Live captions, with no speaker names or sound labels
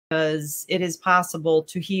because it is possible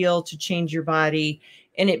to heal, to change your body,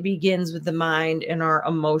 and it begins with the mind and our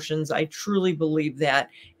emotions. I truly believe that.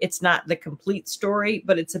 It's not the complete story,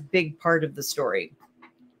 but it's a big part of the story.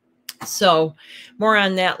 So more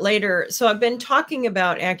on that later. So I've been talking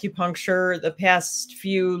about acupuncture the past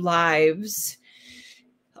few lives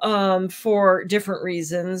for different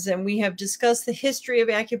reasons. And we have discussed the history of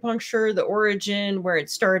acupuncture, the origin, where it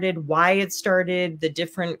started, why it started, the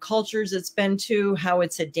different cultures it's been to, how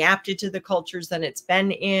it's adapted to the cultures that it's been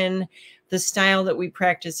in. The style that we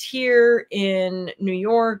practice here in New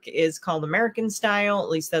York is called American style. At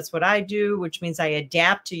least that's what I do, which means I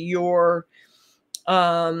adapt to your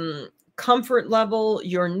comfort level,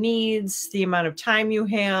 your needs, the amount of time you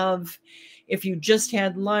have. If you just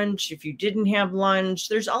had lunch, if you didn't have lunch,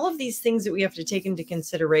 there's all of these things that we have to take into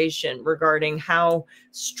consideration regarding how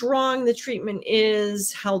strong the treatment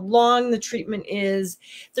is, how long the treatment is.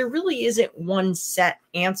 There really isn't one set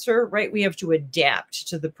answer, right? We have to adapt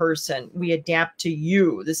to the person. We adapt to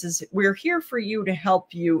you. We're here for you to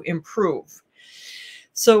help you improve.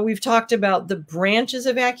 So we've talked about the branches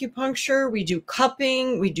of acupuncture. We do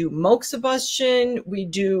cupping, we do moxibustion, we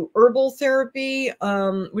do herbal therapy,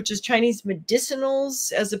 which is Chinese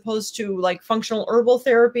medicinals as opposed to like functional herbal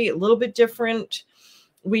therapy, a little bit different.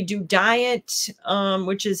 We do diet,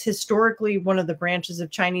 which is historically one of the branches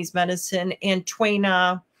of Chinese medicine, and Tui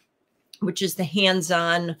Na, which is the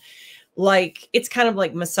hands-on, like it's kind of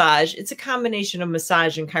like massage. It's a combination of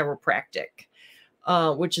massage and chiropractic,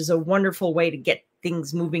 which is a wonderful way to get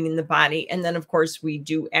things moving in the body. And then of course we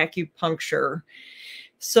do acupuncture.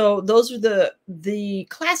 So those are the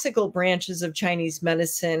classical branches of Chinese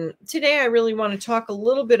medicine. Today I really want to talk a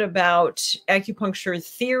little bit about acupuncture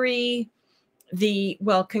theory.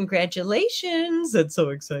 Well, congratulations. That's so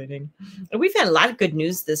exciting. And we've had a lot of good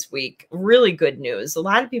news this week, really good news. A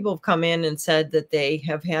lot of people have come in and said that they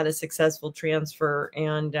have had a successful transfer,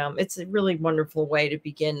 and it's a really wonderful way to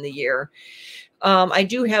begin the year. I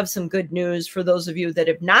do have some good news for those of you that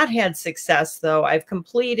have not had success, though. I've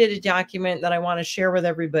completed a document that I want to share with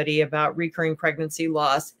everybody about recurring pregnancy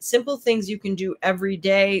loss. Simple things you can do every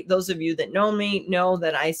day. Those of you that know me know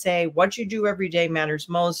that I say what you do every day matters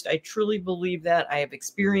most. I truly believe that. I have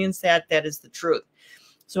experienced that. That is the truth.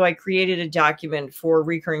 So I created a document for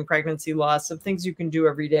recurring pregnancy loss of things you can do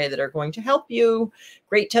every day that are going to help you.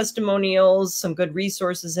 Great testimonials, some good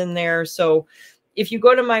resources in there. So if you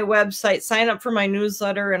go to my website, sign up for my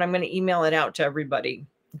newsletter, and I'm going to email it out to everybody,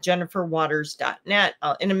 jenniferwaters.net.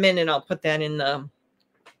 In a minute, I'll put that in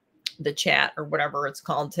the chat or whatever it's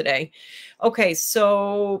called today. Okay,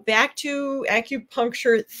 so back to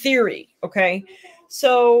acupuncture theory, okay?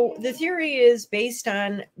 So the theory is based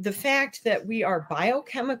on the fact that we are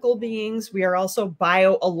biochemical beings. We are also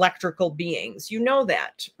bioelectrical beings. You know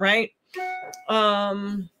that, right?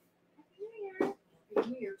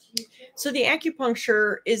 So the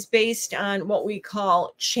acupuncture is based on what we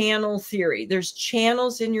call channel theory. There's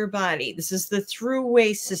channels in your body. This is the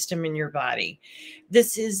throughway system in your body.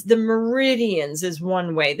 This is the meridians is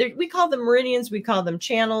one way. We call them meridians. We call them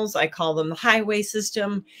channels. I call them the highway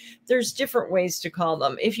system. There's different ways to call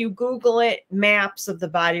them. If you Google it, maps of the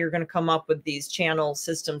body are going to come up with these channel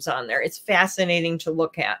systems on there. It's fascinating to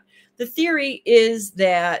look at. The theory is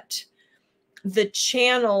that the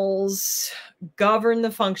channels govern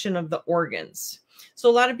the function of the organs. So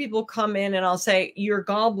a lot of people come in and I'll say, your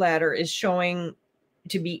gallbladder is showing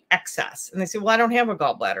to be excess. And they say, well, I don't have a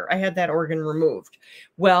gallbladder. I had that organ removed.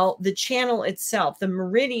 Well, the channel itself, the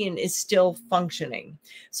meridian is still functioning.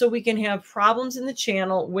 So we can have problems in the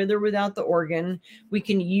channel with or without the organ. We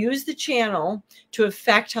can use the channel to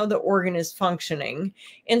affect how the organ is functioning.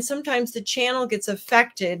 And sometimes the channel gets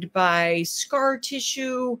affected by scar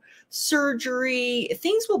tissue, surgery.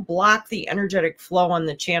 Things will block the energetic flow on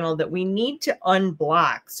the channel that we need to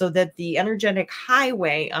unblock so that the energetic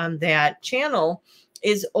highway on that channel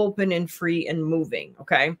is open and free and moving,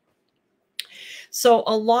 okay? So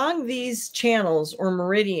along these channels or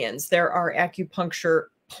meridians, there are acupuncture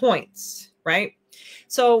points, right?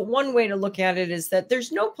 So one way to look at it is that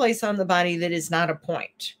there's no place on the body that is not a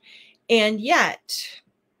point. And yet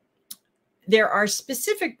there are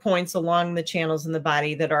specific points along the channels in the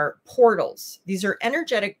body that are portals. These are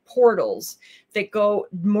energetic portals that go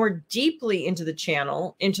more deeply into the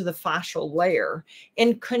channel, into the fascial layer,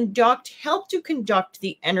 and help to conduct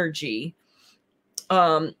the energy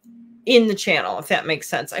in the channel, if that makes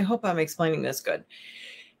sense. I hope I'm explaining this good.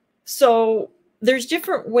 So there's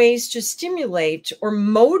different ways to stimulate or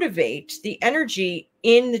motivate the energy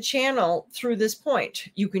in the channel through this point.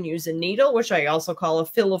 You can use a needle, which I also call a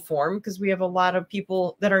filiform, because we have a lot of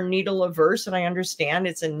people that are needle averse, and I understand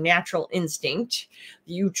it's a natural instinct.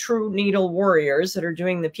 You true needle warriors that are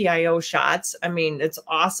doing the PIO shots, I mean, it's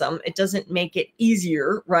awesome. It doesn't make it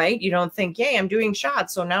easier, right? You don't think, yay, I'm doing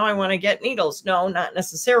shots, so now I want to get needles. No, not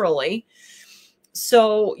necessarily.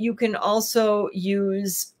 So you can also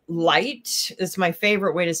use light. It's my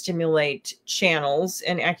favorite way to stimulate channels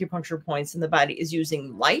and acupuncture points in the body, is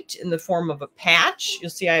using light in the form of a patch. You'll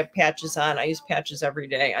see I have patches on. I use patches every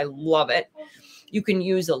day. I love it. You can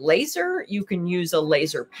use a laser. You can use a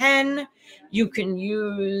laser pen. You can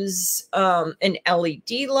use an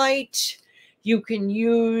LED light. You can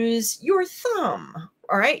use your thumb.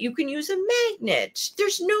 All right. You can use a magnet.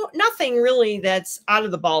 There's nothing really that's out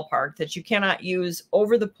of the ballpark that you cannot use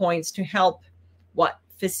over the points to help what?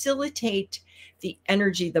 Facilitate the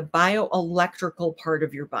energy, the bioelectrical part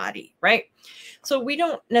of your body, right? So we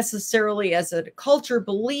don't necessarily as a culture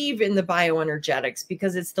believe in the bioenergetics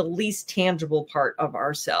because it's the least tangible part of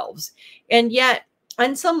ourselves. And yet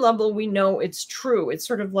on some level, we know it's true. It's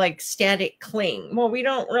sort of like static cling. Well, we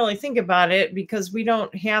don't really think about it because we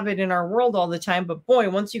don't have it in our world all the time. But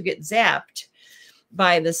boy, once you get zapped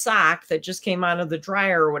by the sock that just came out of the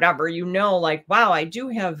dryer or whatever, you know, like, wow, I do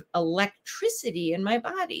have electricity in my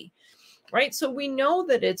body, right? So we know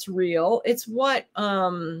that it's real. It's what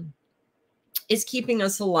is keeping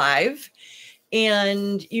us alive.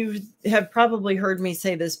 And you have probably heard me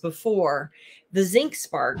say this before. The zinc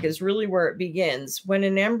spark is really where it begins. When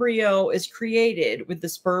an embryo is created with the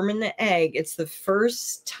sperm and the egg, it's the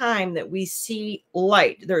first time that we see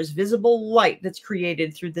light. There's visible light that's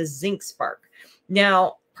created through the zinc spark.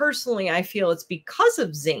 Now, personally, I feel it's because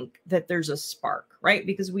of zinc that there's a spark, right?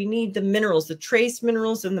 Because we need the minerals, the trace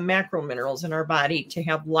minerals and the macro minerals in our body to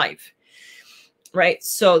have life. Right.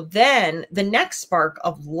 So then the next spark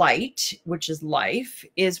of light, which is life,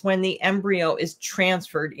 is when the embryo is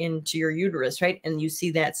transferred into your uterus. Right. And you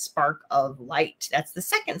see that spark of light. That's the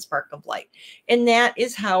second spark of light. And that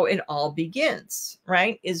is how it all begins.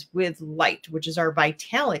 Right. Is with light, which is our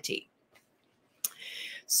vitality.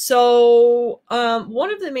 So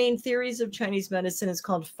one of the main theories of Chinese medicine is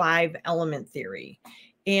called 5-element theory.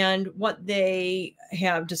 And what they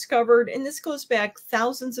have discovered, and this goes back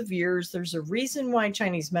thousands of years, there's a reason why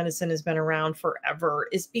Chinese medicine has been around forever,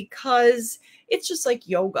 is because it's just like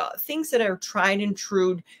yoga. Things that are tried and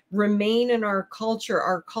true remain in our culture.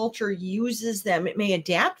 Our culture uses them. It may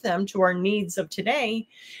adapt them to our needs of today,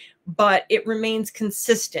 but it remains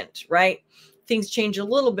consistent, right? Things change a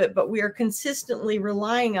little bit, but we are consistently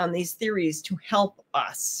relying on these theories to help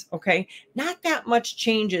us, okay? Not that much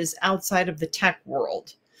changes outside of the tech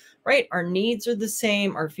world, right? Our needs are the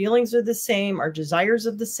same. Our feelings are the same. Our desires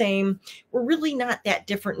are the same. We're really not that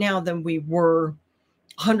different now than we were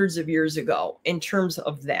hundreds of years ago in terms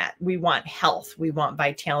of that. We want health. We want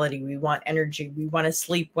vitality. We want energy. We want to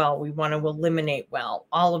sleep well. We want to eliminate well,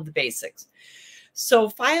 all of the basics. So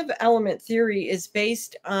 5-element theory is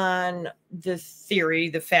based on the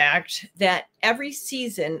fact that every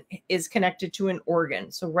season is connected to an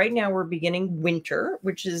organ. So right now we're beginning winter,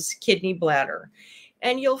 which is kidney, bladder.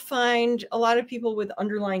 And you'll find a lot of people with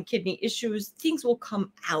underlying kidney issues, things will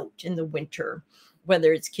come out in the winter,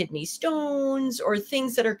 whether it's kidney stones or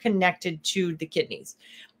things that are connected to the kidneys.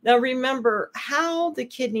 Now, remember how the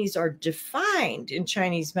kidneys are defined in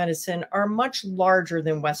Chinese medicine are much larger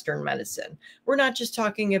than Western medicine. We're not just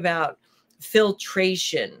talking about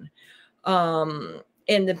filtration and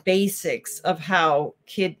the basics of how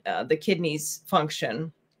the kidneys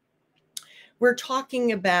function. We're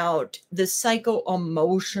talking about the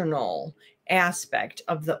psycho-emotional aspect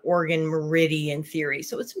of the organ meridian theory.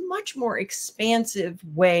 So it's a much more expansive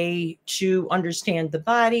way to understand the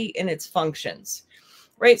body and its functions.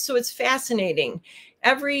 Right. So it's fascinating.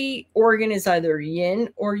 Every organ is either yin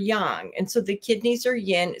or yang. And so the kidneys are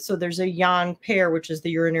yin. So there's a yang pair, which is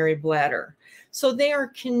the urinary bladder. So they are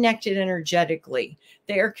connected energetically.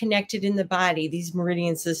 They are connected in the body. These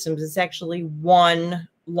meridian systems is actually one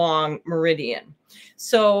long meridian.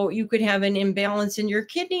 So you could have an imbalance in your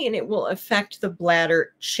kidney and it will affect the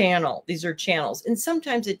bladder channel. These are channels. And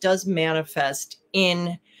sometimes it does manifest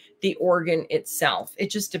in the organ itself.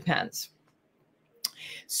 It just depends.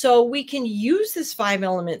 So we can use this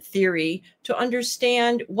 5-element theory to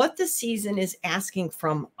understand what the season is asking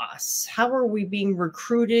from us. How are we being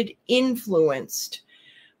recruited, influenced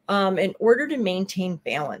in order to maintain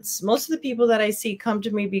balance? Most of the people that I see come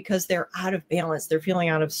to me because they're out of balance. They're feeling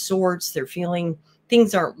out of sorts. They're feeling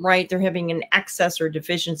things aren't right. They're having an excess or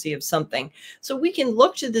deficiency of something. So we can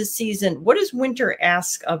look to this season. What does winter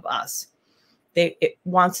ask of us? It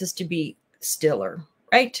wants us to be stiller,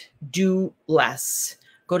 right? Do less.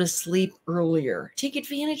 Go to sleep earlier. Take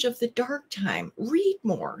advantage of the dark time. Read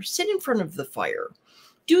more. Sit in front of the fire.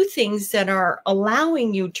 Do things that are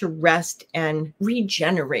allowing you to rest and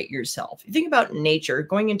regenerate yourself. You think about nature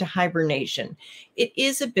going into hibernation. It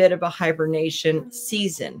is a bit of a hibernation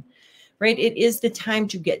season, right? It is the time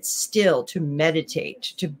to get still, to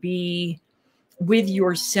meditate, to be with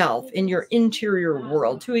yourself in your interior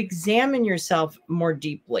world, to examine yourself more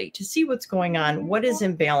deeply, to see what's going on, what is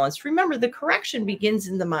imbalanced. Remember, the correction begins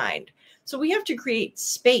in the mind. So we have to create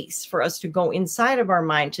space for us to go inside of our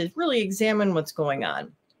mind to really examine what's going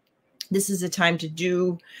on. This is a time to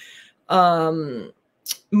do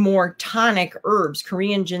more tonic herbs,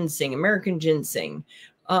 Korean ginseng, American ginseng,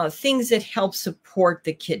 things that help support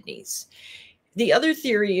the kidneys. The other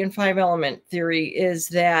theory in 5-element theory is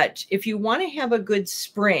that if you want to have a good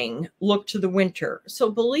spring, look to the winter. So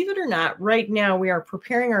believe it or not, right now we are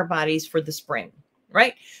preparing our bodies for the spring,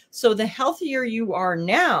 right? So the healthier you are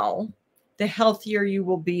now, the healthier you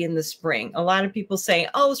will be in the spring. A lot of people say,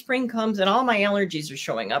 oh, spring comes and all my allergies are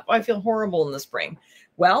showing up. I feel horrible in the spring.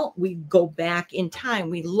 Well, we go back in time.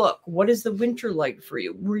 We look, what is the winter like for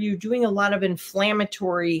you? Were you doing a lot of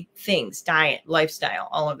inflammatory things, diet, lifestyle,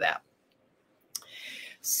 all of that?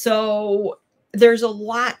 So there's a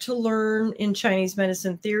lot to learn in Chinese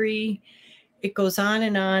medicine theory. It goes on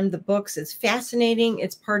and on. The books, it's fascinating.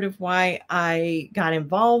 It's part of why I got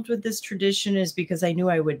involved with this tradition, is because I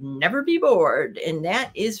knew I would never be bored. And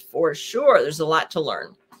that is for sure. There's a lot to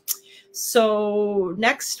learn. So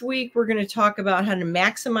next week, we're going to talk about how to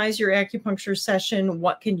maximize your acupuncture session.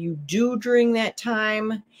 What can you do during that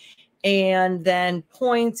time? And then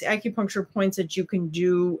points, acupuncture points that you can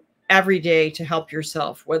do every day to help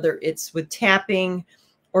yourself, whether it's with tapping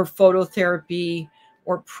or phototherapy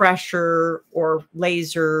or pressure or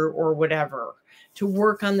laser or whatever, to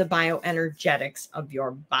work on the bioenergetics of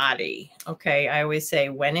your body. Okay, I always say,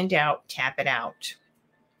 when in doubt, tap it out.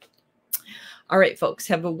 All right, folks,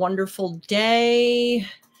 have a wonderful day.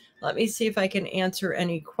 Let me see if I can answer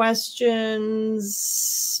any questions.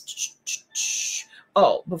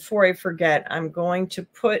 Oh, before I forget, I'm going to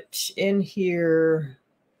put in here,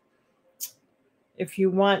 if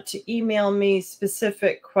you want to email me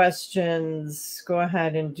specific questions, go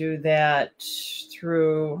ahead and do that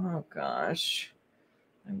through, oh gosh,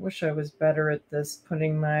 I wish I was better at this,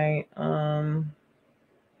 putting my, all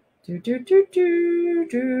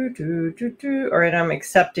right, I'm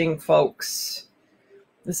accepting, folks.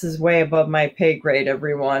 This is way above my pay grade,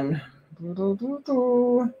 everyone.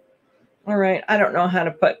 All right, I don't know how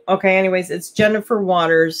to put, okay, anyways, it's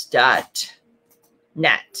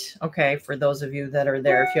jenniferwaters.net. Okay, for those of you that are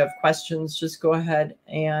there, if you have questions, just go ahead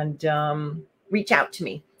and reach out to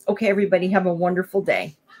me. Okay, everybody, have a wonderful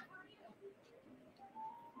day.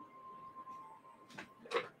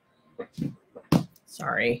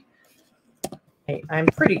 Sorry. I'm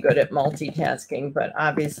pretty good at multitasking, but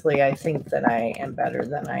obviously I think that I am better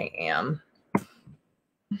than I am.